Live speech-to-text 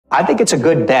I think it's a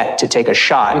good bet to take a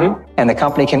shot, and the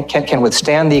company can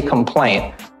withstand the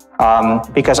complaint.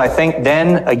 Because I think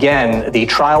then, again, the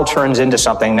trial turns into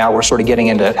something. Now we're sort of getting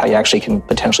into how you actually can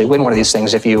potentially win one of these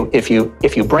things if you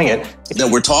bring it. That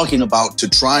we're talking about to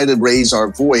try to raise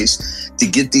our voice to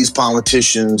get these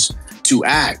politicians to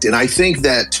act. And I think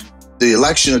that the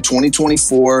election of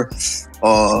 2024, it's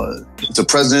a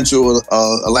presidential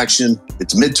election,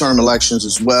 it's midterm elections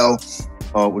as well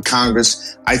with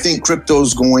Congress. I think crypto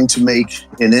is going to make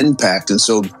an impact. And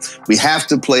so we have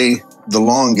to play the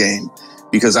long game,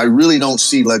 because I really don't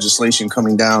see legislation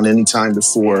coming down anytime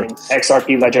before. And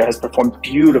XRP Ledger has performed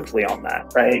beautifully on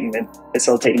that, right? And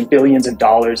facilitating billions of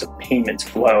dollars of payments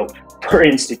flow per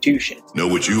institution. Know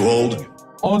what you hold?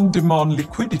 On-demand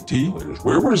liquidity.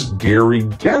 Where was Gary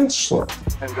Gensler?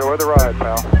 Enjoy the ride,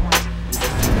 pal.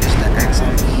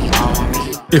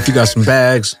 If you got some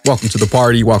bags, welcome to the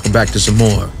party. Welcome back to some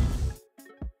more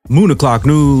Moon O'Clock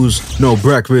News. No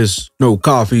breakfast, no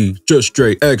coffee, just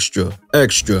straight extra.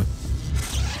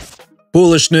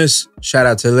 Bullishness. Shout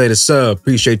out to the latest sub.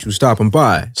 Appreciate you stopping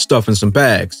by, stuffing some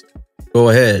bags. Go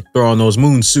ahead, throw on those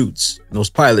moon suits, those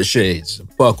pilot shades,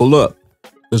 buckle up,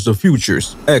 because the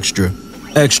future's extra.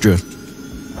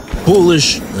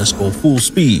 Bullish. Let's go full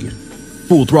speed,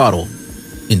 full throttle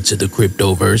into the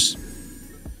cryptoverse.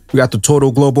 We got the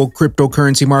total global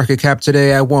cryptocurrency market cap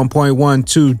today at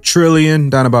 1.12 trillion,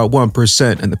 down about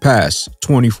 1% in the past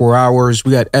 24 hours.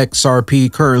 We got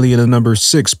XRP currently in the number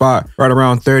 6 spot, right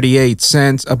around 38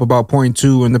 cents, up about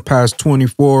 0.2 in the past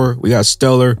 24. We got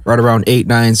Stellar right around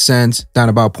 89 cents, down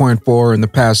about 0.4 in the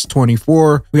past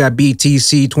 24. We got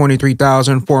BTC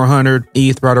 23,400,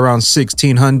 ETH right around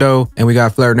 16 hundo, and we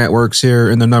got Flare Networks here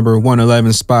in the number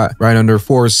 111 spot, right under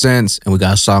 4 cents, and we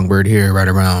got Songbird here right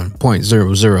around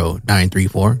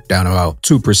 0.00934, down about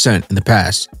 2% in the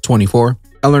past 24.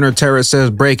 Eleanor Terra says,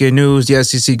 breaking news, the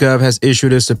SEC Gov has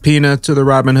issued a subpoena to the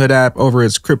Robinhood app over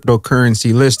its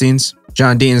cryptocurrency listings.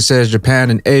 John Dean says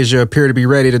Japan and Asia appear to be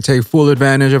ready to take full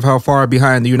advantage of how far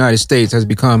behind the United States has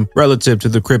become relative to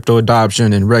the crypto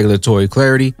adoption and regulatory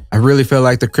clarity. I really feel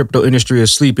like the crypto industry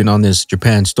is sleeping on this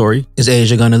Japan story. Is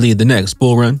Asia going to lead the next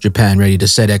bull run? Japan ready to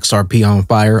set XRP on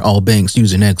fire, all banks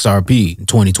using XRP in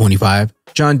 2025.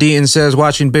 John Deaton says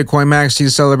watching Bitcoin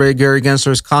Maxi celebrate Gary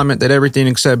Gensler's comment that everything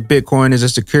except Bitcoin is a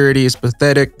security is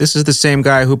pathetic. This is the same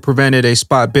guy who prevented a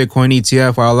spot Bitcoin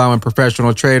ETF while allowing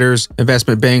professional traders,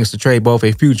 investment banks to trade both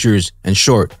a futures and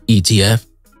short ETF.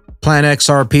 Plan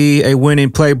XRP, a winning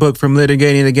playbook from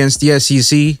litigating against the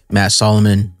SEC. Matt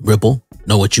Solomon, Ripple,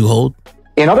 know what you hold?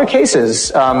 In other cases,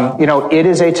 it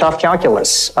is a tough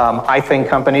calculus. I think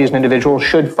companies and individuals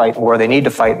should fight more. They need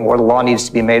to fight more. The law needs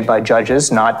to be made by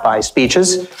judges, not by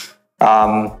speeches,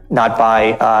 not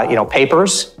by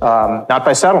papers, not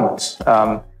by settlements.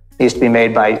 It needs to be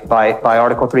made by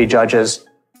Article 3 judges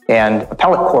and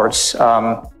appellate courts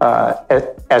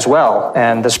as well,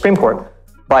 and the Supreme Court.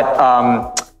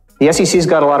 But the SEC's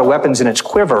got a lot of weapons in its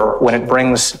quiver when it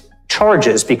brings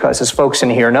charges, because as folks in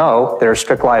here know, there's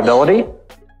strict liability.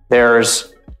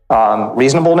 There's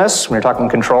reasonableness when you're talking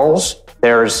controls.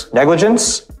 There's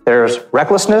negligence, there's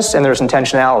recklessness, and there's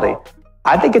intentionality.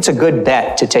 I think it's a good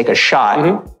bet to take a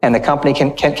shot, and the company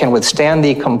can withstand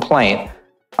the complaint,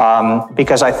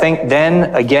 because I think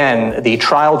then, again, the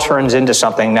trial turns into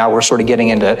something. Now we're sort of getting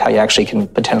into how you actually can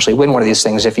potentially win one of these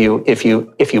things if you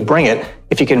bring it.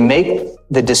 If you can make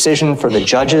the decision for the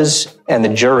judges and the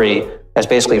jury as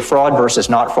basically fraud versus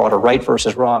not fraud, or right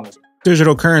versus wrong.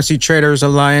 Digital Currency Traders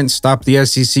Alliance, stop the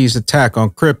SEC's attack on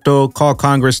crypto. Call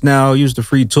Congress now. Use the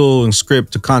free tool and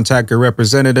script to contact your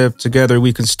representative. Together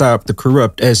we can stop the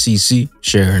corrupt SEC.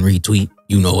 Share and retweet.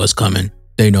 You know what's coming.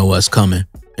 They know what's coming,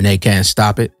 and they can't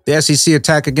stop it. The SEC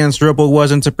attack against Ripple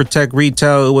wasn't to protect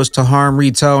retail. It was to harm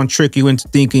retail and trick you into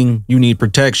thinking you need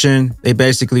protection. They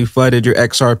basically flooded your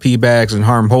XRP bags and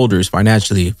harm holders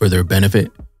financially for their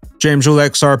benefit. James Jewell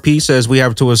XRP says we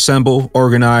have to assemble,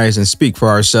 organize, and speak for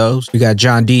ourselves. We got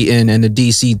John Deaton and the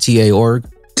DCTA org.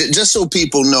 Just so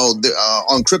people know,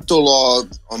 on Crypto Law,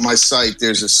 on my site,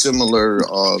 there's a similar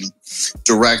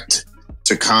direct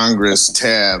to Congress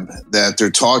tab that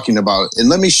they're talking about. And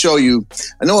let me show you,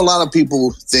 I know a lot of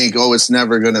people think, oh, it's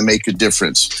never going to make a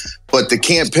difference. But the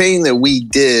campaign that we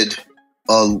did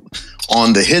on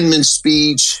the Hinman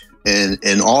speech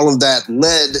and all of that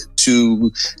led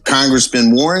to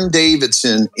Congressman Warren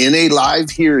Davidson in a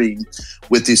live hearing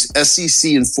with his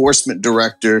SEC enforcement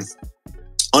director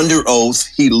under oath.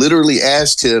 He literally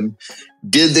asked him,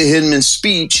 did the Hinman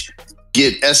speech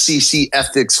get SEC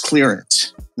ethics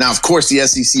clearance? Now, of course, the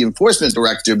SEC enforcement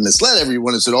director misled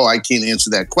everyone and said, oh, I can't answer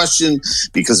that question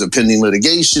because of pending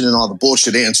litigation and all the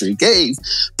bullshit answer he gave.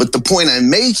 But the point I'm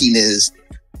making is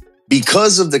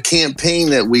because of the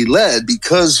campaign that we led,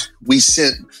 because we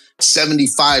sent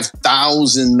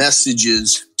 75,000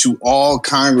 messages to all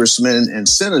congressmen and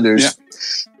senators,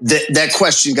 that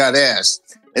question got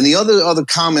asked. And the other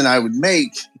comment I would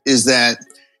make is that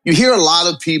you hear a lot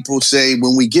of people say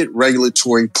when we get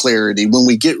regulatory clarity,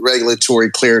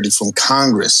 from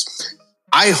Congress,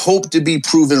 I hope to be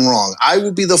proven wrong. I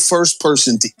will be the first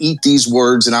person to eat these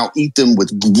words, and I'll eat them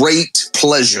with great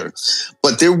pleasure.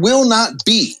 But there will not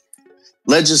be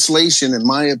legislation, in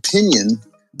my opinion,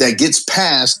 that gets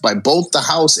passed by both the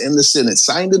House and the Senate,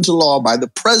 signed into law by the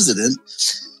president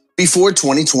before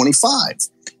 2025.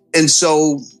 And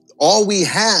so all we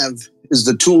have is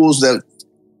the tools that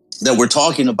we're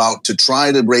talking about to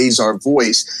try to raise our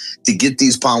voice to get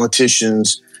these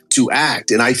politicians to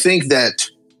act. And I think that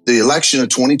the election of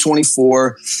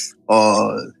 2024,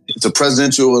 it's a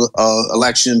presidential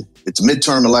election. It's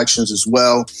midterm elections as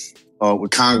well with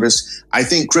Congress. I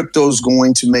think crypto is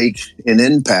going to make an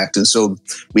impact. And so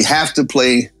we have to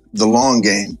play the long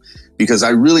game because I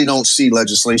really don't see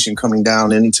legislation coming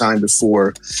down anytime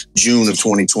before June of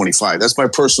 2025. That's my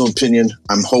personal opinion.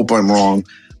 I hope I'm wrong,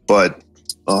 but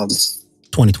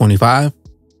 2025?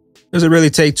 Does it really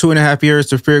take 2.5 years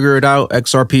to figure it out?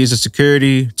 XRP is a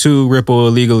security. 2, Ripple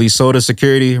illegally sold a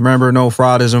security. Remember, no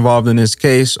fraud is involved in this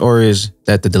case, or is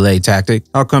that the delay tactic?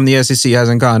 How come the SEC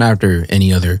hasn't gone after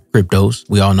any other cryptos?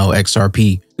 We all know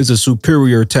XRP is a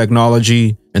superior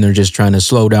technology, and they're just trying to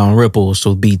slow down Ripple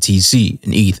so BTC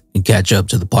and ETH can catch up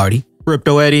to the party.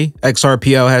 Crypto Eddie,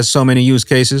 XRPL has so many use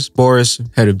cases. Boris,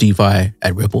 head of DeFi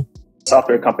at Ripple.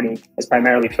 Software company is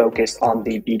primarily focused on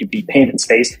the B2B payment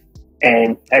space,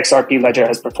 and XRP Ledger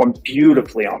has performed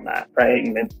beautifully on that, right?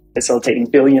 And then facilitating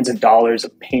billions of dollars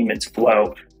of payments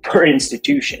flow per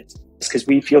institution. It's because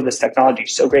we feel this technology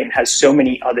is so great and has so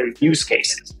many other use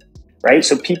cases, right?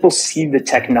 So people see the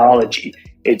technology,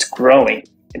 it's growing.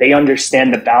 They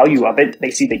understand the value of it. They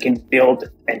see they can build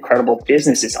incredible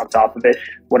businesses on top of it.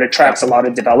 What attracts a lot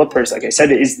of developers, like I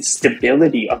said, is the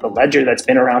stability of the ledger that's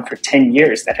been around for 10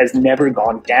 years that has never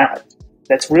gone down.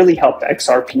 That's really helped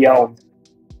XRPL,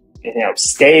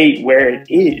 stay where it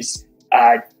is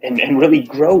and really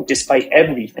grow despite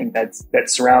everything that's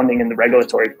surrounding in the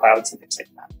regulatory clouds and things like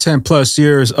that. 10 plus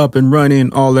years up and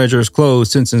running, all ledgers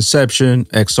closed since inception.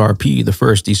 XRP, the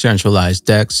first decentralized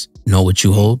DEX. Know what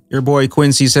you hold. Your boy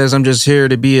Quincy says, I'm just here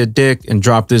to be a dick and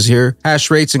drop this here. Hash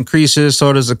rates increases,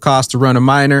 so does the cost to run a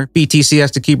miner. BTC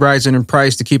has to keep rising in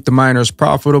price to keep the miners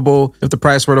profitable. If the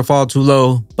price were to fall too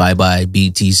low, bye-bye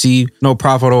BTC. No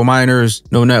profitable miners,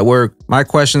 no network. My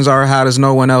questions are, how does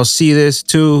no one else see this?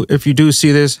 2, if you do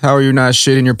see this, how are you not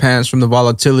shitting your pants from the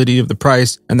volatility of the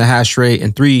price and the hash rate?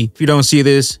 And 3, if you don't see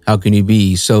this, how can you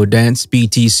be so dense?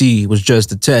 BTC was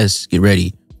just a test. Get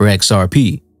ready for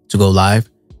XRP to go live.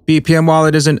 BPM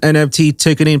Wallet is an NFT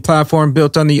ticketing platform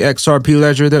built on the XRP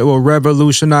Ledger that will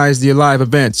revolutionize the live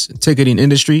events and ticketing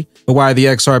industry. But why the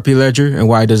XRP Ledger, and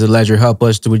why does the Ledger help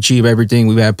us to achieve everything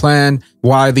we've had planned?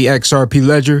 Why the XRP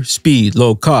Ledger? Speed,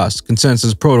 low cost,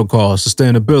 consensus protocol,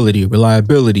 sustainability,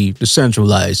 reliability,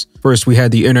 decentralized. First, we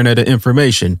had the Internet of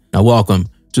Information. Now welcome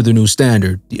to the new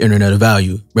standard, the Internet of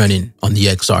Value, running on the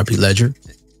XRP Ledger.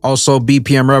 Also,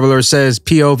 BPM Reveler says,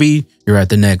 POV, you're at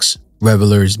the next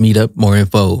Revelers meetup. More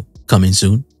info coming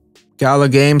soon. Gala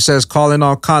Games says, calling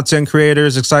all content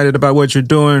creators excited about what you're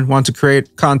doing, want to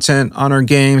create content on our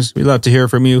games. We'd love to hear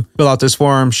from you. Fill out this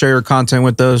forum, share your content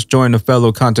with us, join the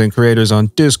fellow content creators on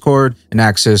Discord, and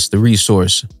access the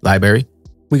resource library.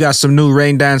 We got some new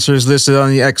rain dancers listed on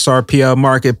the XRPL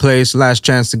marketplace. Last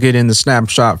chance to get in the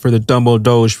snapshot for the Dumbo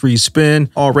Doge free spin.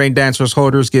 All rain dancers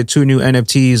holders get 2 new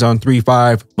NFTs on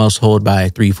 3.5. Must hold by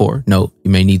 3.4. Note,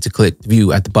 you may need to click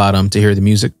view at the bottom to hear the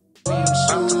music.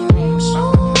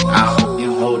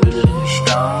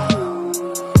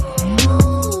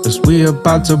 Cause we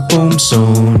about to boom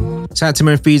soon.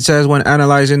 Sentiment Feed says, when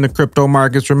analyzing the crypto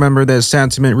markets, remember that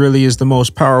sentiment really is the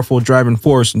most powerful driving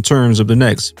force in terms of the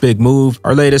next big move.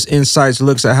 Our latest insights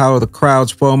looks at how the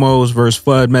crowd's FOMOs versus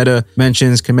FUD meta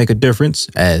mentions can make a difference,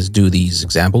 as do these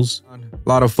examples. A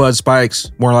lot of FUD spikes,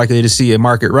 more likely to see a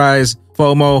market rise.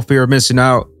 FOMO, fear of missing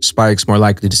out, spikes more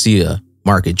likely to see a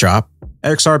market drop.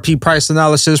 XRP price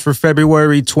analysis for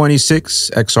February 26,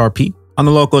 XRP. On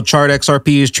the local chart,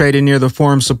 XRP is trading near the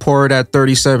forum support at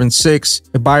 37.6.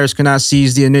 If buyers cannot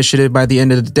seize the initiative by the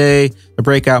end of the day, the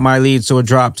breakout might lead to a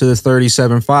drop to the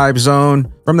 37.5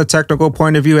 zone. From the technical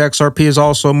point of view, XRP is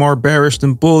also more bearish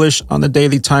than bullish on the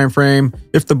daily time frame.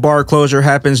 If the bar closure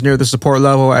happens near the support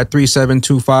level at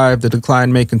 37.25, the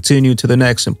decline may continue to the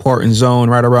next important zone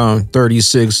right around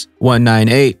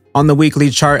 36.198. On the weekly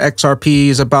chart, XRP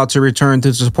is about to return to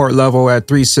the support level at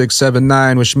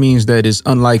 3679, which means that it's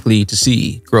unlikely to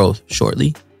see growth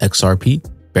shortly. XRP,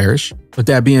 bearish. With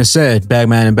that being said,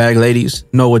 bagman and bag ladies,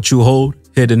 know what you hold,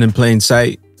 hidden in plain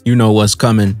sight. You know what's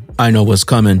coming, I know what's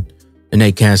coming, and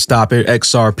they can't stop it.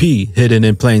 XRP, hidden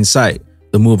in plain sight.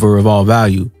 The mover of all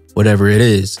value, whatever it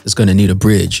is going to need a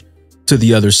bridge. To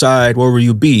the other side, where will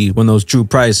you be when those true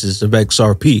prices of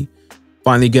XRP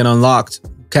finally get unlocked?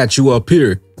 Catch you up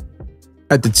here.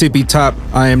 At the tippy top,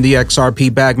 I am the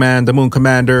XRP Bagman, the Moon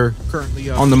Commander, currently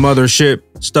on the mothership,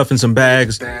 stuffing some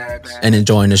bags and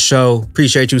enjoying the show.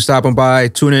 Appreciate you stopping by,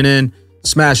 tuning in,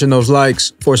 smashing those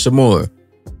likes for some more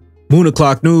Moon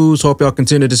O'Clock news. Hope y'all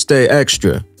continue to stay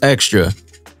extra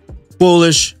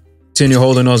bullish. Continue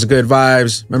holding those good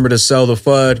vibes. Remember to sell the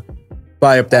FUD,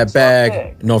 buy up that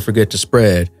bag, and don't forget to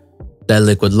spread that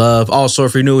liquid love. Also,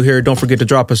 if you're new here, don't forget to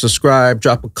drop a subscribe,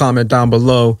 drop a comment down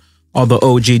below. All the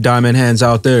OG diamond hands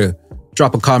out there,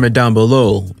 drop a comment down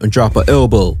below and drop an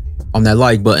elbow on that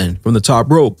like button from the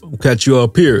top rope. We'll catch you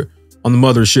up here on the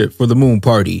mothership for the moon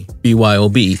party.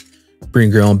 BYOB.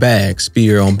 Bring your own bags, be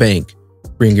your own bank,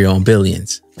 bring your own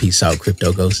billions. Peace out,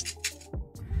 Crypto Ghost.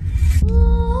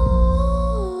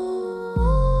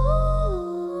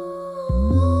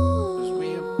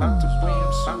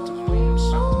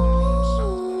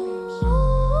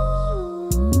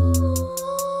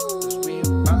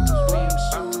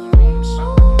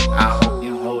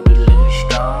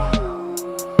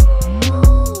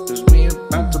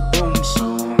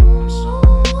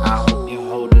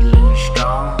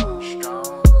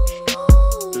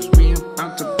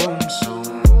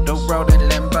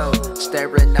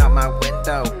 Staring out my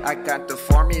window, I got the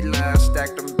formula,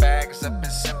 stacked them bags up in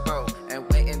simple.